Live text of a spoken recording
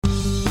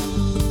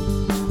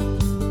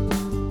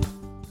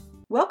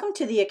Welcome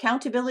to the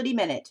Accountability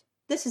Minute.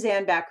 This is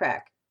Ann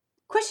Backrack.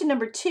 Question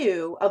number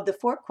 2 of the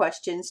 4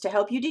 questions to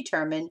help you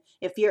determine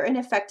if you're an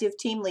effective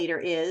team leader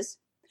is,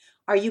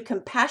 are you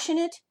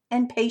compassionate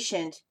and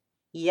patient,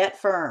 yet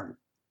firm?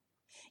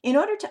 In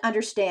order to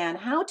understand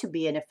how to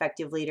be an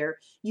effective leader,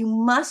 you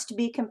must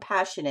be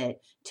compassionate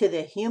to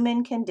the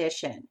human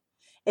condition.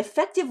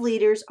 Effective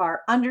leaders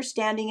are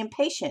understanding and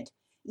patient,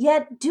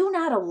 yet do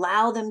not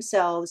allow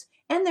themselves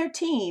and their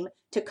team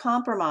to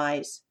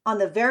compromise on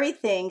the very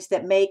things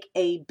that make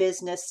a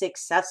business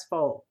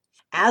successful.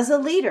 As a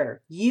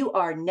leader, you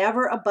are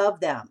never above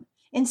them.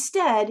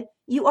 Instead,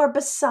 you are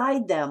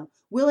beside them,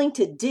 willing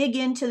to dig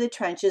into the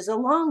trenches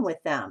along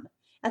with them.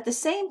 At the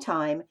same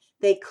time,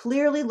 they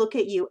clearly look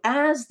at you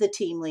as the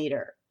team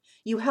leader.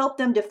 You help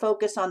them to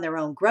focus on their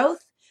own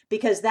growth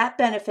because that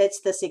benefits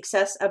the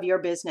success of your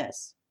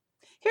business.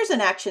 Here's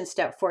an action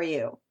step for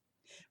you.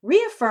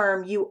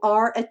 Reaffirm you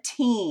are a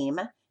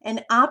team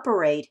and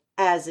operate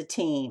as a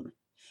team.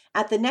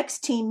 At the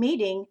next team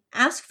meeting,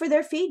 ask for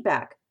their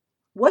feedback.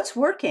 What's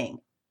working?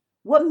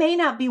 What may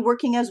not be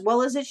working as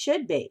well as it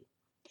should be?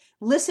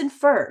 Listen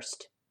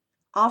first.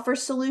 Offer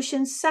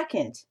solutions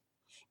second.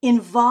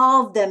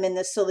 Involve them in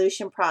the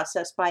solution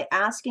process by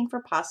asking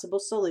for possible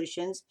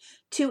solutions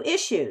to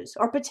issues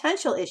or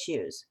potential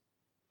issues.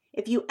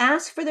 If you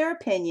ask for their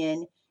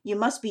opinion, you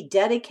must be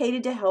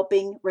dedicated to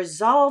helping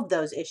resolve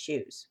those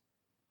issues.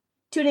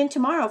 Tune in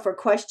tomorrow for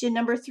question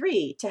number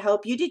 3 to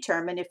help you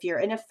determine if you're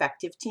an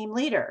effective team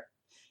leader.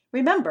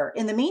 Remember,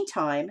 in the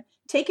meantime,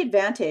 take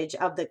advantage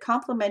of the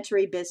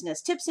complimentary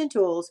business tips and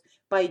tools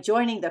by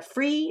joining the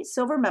free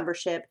silver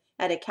membership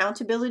at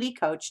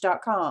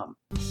accountabilitycoach.com.